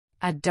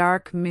A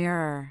Dark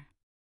Mirror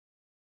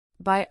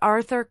by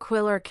Arthur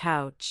Quiller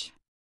Couch.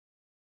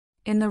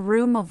 In the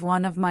room of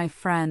one of my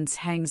friends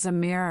hangs a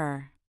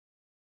mirror.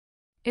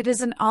 It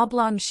is an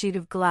oblong sheet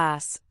of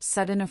glass,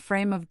 set in a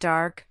frame of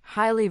dark,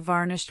 highly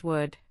varnished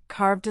wood,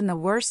 carved in the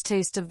worst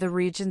taste of the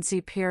Regency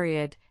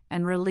period,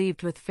 and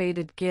relieved with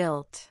faded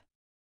gilt.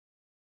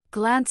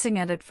 Glancing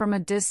at it from a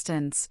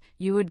distance,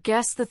 you would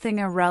guess the thing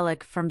a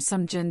relic from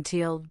some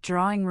genteel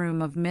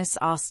drawing-room of Miss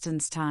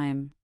Austen's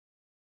time.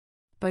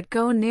 But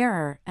go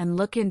nearer and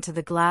look into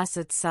the glass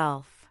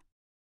itself.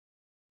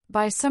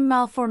 By some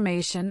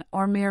malformation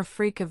or mere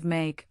freak of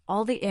make,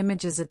 all the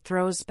images it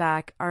throws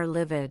back are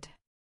livid.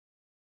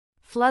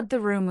 Flood the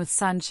room with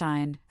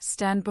sunshine,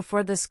 stand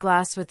before this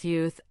glass with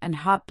youth and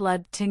hot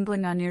blood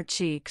tingling on your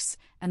cheeks,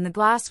 and the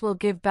glass will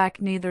give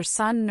back neither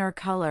sun nor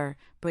color,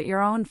 but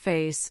your own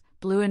face,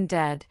 blue and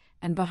dead,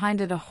 and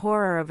behind it a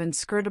horror of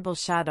inscrutable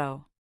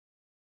shadow.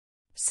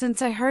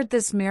 Since I heard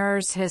this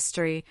mirror's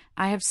history,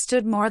 I have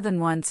stood more than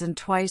once and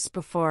twice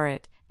before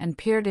it, and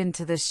peered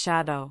into this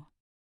shadow.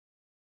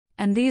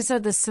 And these are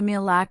the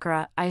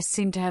simulacra I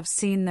seem to have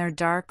seen there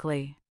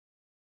darkly.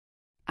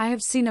 I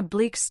have seen a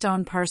bleak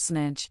stone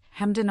parsonage,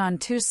 hemmed in on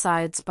two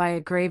sides by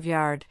a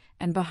graveyard,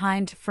 and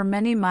behind, for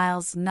many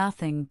miles,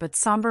 nothing but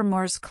somber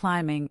moors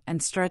climbing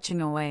and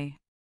stretching away.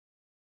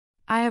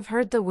 I have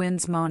heard the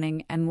winds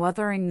moaning and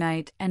wuthering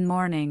night and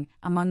morning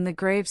among the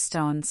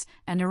gravestones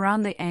and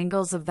around the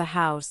angles of the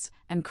house,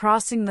 and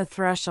crossing the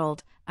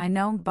threshold, I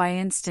know by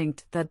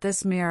instinct that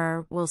this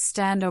mirror will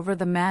stand over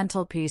the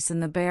mantelpiece in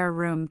the bare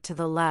room to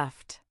the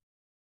left.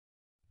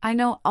 I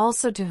know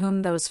also to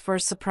whom those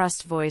first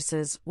suppressed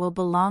voices will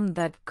belong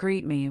that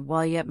greet me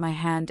while yet my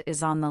hand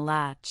is on the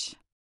latch.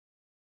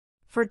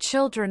 For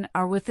children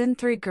are within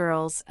 3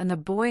 girls and a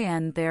boy,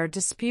 and they are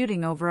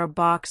disputing over a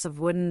box of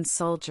wooden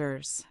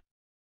soldiers.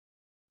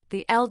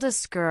 The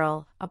eldest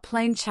girl, a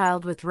plain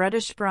child with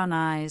reddish-brown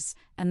eyes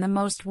and the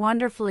most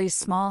wonderfully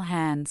small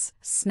hands,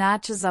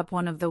 snatches up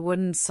one of the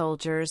wooden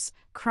soldiers,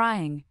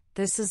 crying,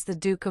 "This is the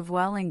Duke of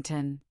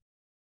Wellington.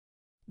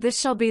 This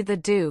shall be the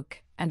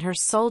Duke," and her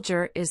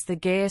soldier is the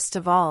gayest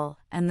of all,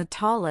 and the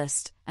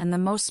tallest, and the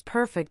most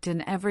perfect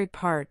in every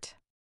part.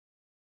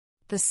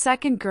 The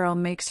second girl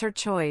makes her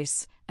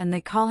choice, and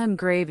they call him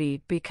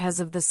Gravy because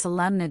of the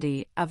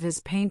solemnity of his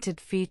painted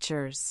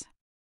features.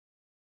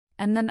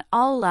 And then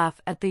all laugh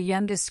at the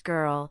youngest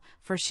girl,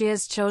 for she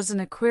has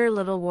chosen a queer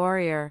little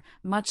warrior,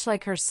 much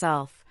like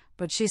herself,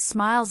 but she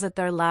smiles at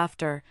their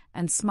laughter,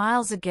 and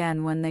smiles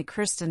again when they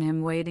christen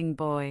him Waiting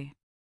Boy.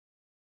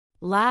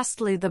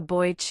 Lastly, the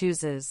boy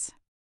chooses.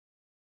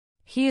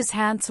 He is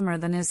handsomer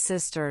than his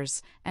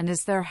sisters, and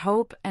is their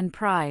hope and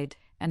pride,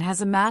 and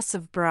has a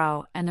massive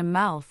brow and a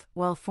mouth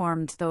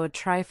well-formed though a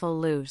trifle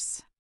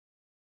loose.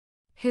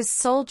 His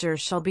soldier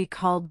shall be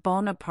called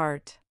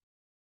Bonaparte.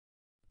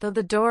 Though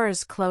the door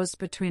is closed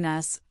between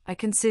us, I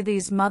can see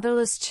these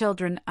motherless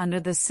children under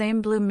the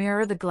same blue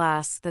mirror, the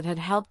glass that had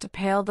helped to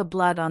pale the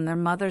blood on their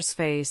mother's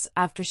face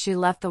after she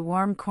left the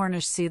warm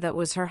Cornish sea that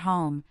was her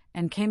home,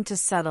 and came to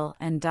settle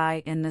and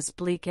die in this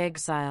bleak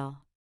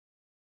exile.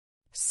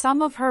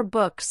 Some of her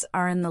books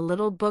are in the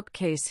little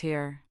bookcase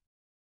here.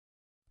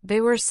 They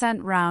were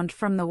sent round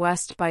from the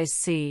west by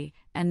sea,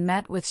 and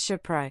met with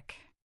shipwreck.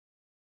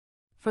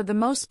 For the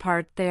most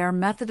part they are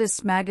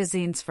Methodist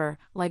magazines, for,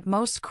 like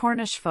most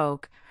Cornish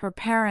folk, her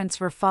parents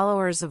were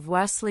followers of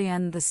Wesley,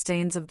 and the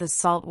stains of the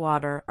salt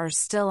water are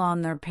still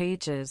on their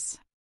pages.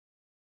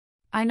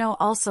 I know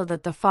also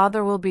that the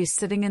father will be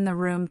sitting in the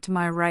room to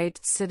my right,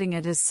 sitting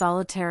at his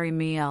solitary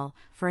meal,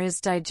 for his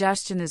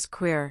digestion is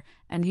queer,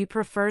 and he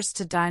prefers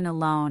to dine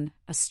alone,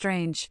 a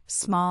strange,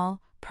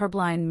 small,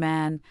 purblind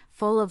man,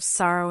 full of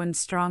sorrow and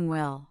strong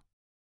will.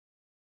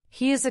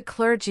 He is a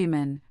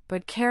clergyman,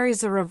 but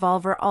carries a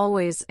revolver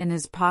always in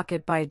his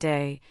pocket by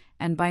day,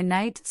 and by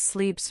night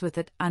sleeps with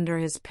it under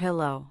his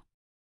pillow.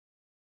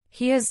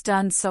 He has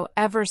done so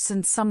ever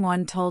since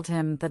someone told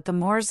him that the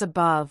moors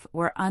above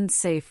were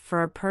unsafe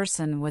for a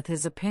person with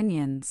his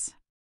opinions.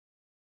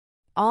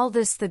 All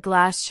this the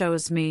glass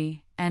shows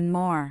me, and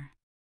more.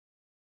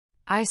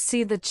 I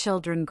see the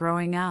children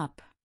growing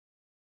up.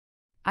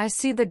 I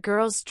see the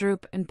girls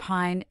droop and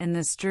pine in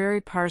this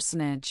dreary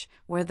parsonage,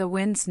 where the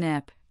winds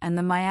nip, and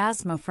the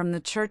miasma from the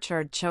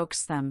churchyard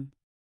chokes them.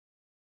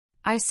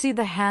 I see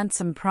the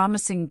handsome,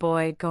 promising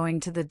boy going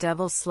to the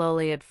devil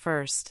slowly at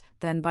first,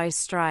 then by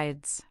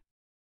strides.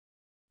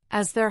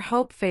 As their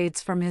hope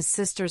fades from his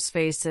sisters'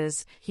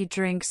 faces, he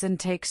drinks and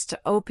takes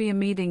to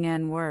opium eating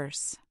and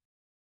worse.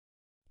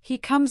 He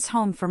comes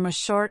home from a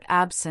short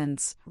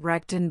absence,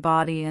 wrecked in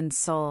body and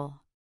soul.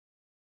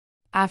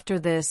 After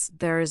this,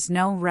 there is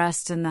no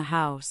rest in the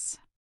house.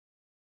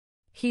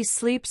 He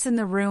sleeps in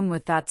the room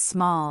with that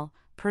small,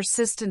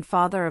 persistent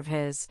father of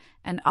his,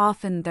 and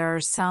often there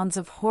are sounds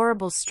of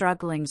horrible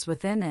strugglings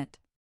within it.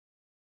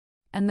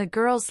 And the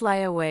girls lie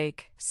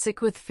awake,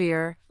 sick with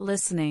fear,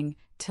 listening,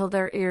 till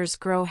their ears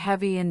grow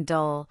heavy and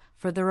dull,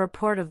 for the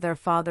report of their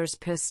father's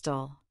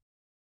pistol.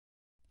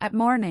 At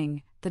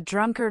morning, the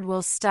drunkard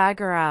will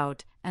stagger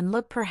out, and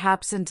look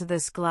perhaps into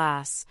this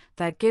glass,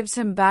 that gives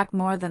him back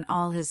more than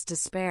all his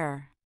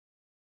despair.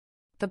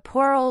 The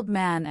poor old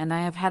man, and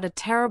I have had a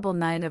terrible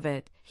night of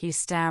it, he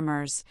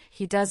stammers.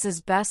 He does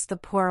his best, the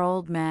poor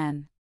old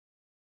man.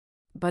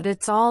 But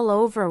it's all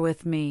over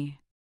with me.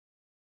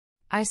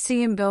 I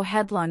see him go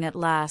headlong at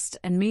last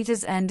and meet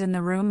his end in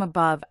the room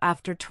above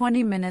after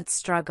 20 minutes'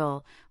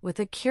 struggle,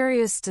 with a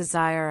curious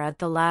desire at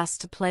the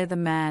last to play the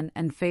man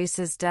and face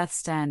his death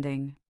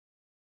standing.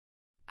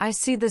 I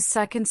see the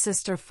second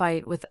sister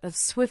fight with a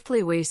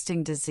swiftly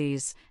wasting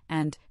disease,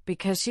 and,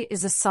 because she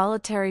is a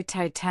solitary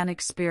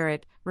titanic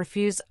spirit,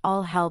 refuse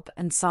all help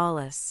and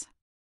solace.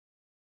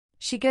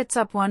 She gets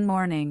up one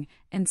morning,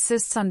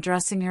 insists on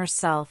dressing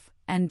herself,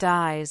 and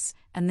dies,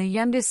 and the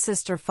youngest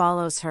sister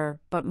follows her,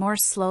 but more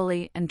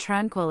slowly and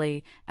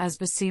tranquilly, as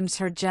beseems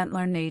her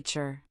gentler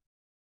nature.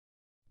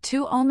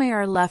 2 only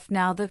are left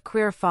now, the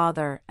queer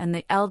father, and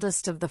the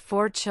eldest of the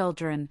 4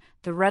 children,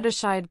 the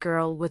reddish-eyed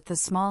girl with the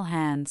small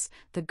hands,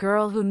 the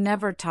girl who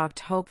never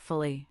talked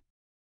hopefully.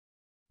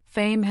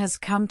 Fame has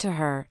come to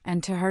her,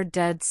 and to her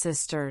dead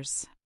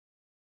sisters.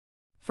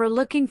 For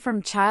looking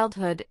from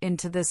childhood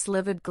into this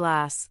livid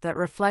glass that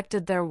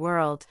reflected their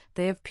world,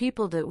 they have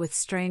peopled it with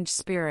strange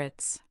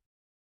spirits.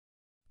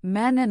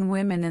 Men and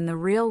women in the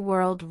real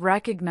world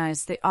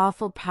recognize the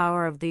awful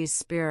power of these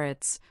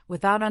spirits,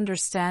 without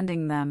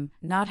understanding them,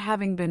 not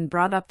having been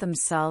brought up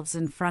themselves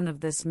in front of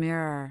this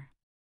mirror.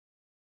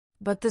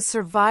 But the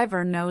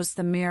survivor knows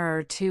the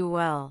mirror too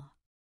well.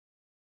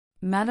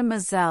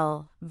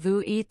 Mademoiselle,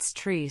 vous êtes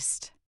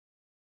triste.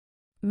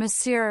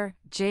 Monsieur,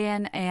 je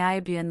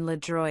n'ai bien le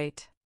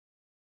droit.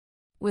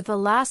 With a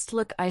last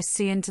look I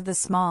see into the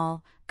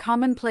small,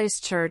 commonplace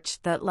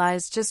church that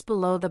lies just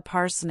below the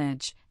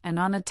parsonage, and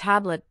on a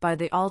tablet by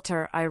the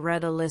altar I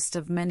read a list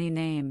of many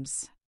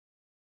names.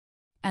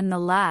 And the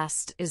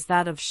last is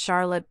that of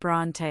Charlotte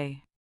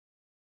Brontë.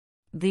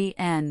 The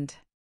end.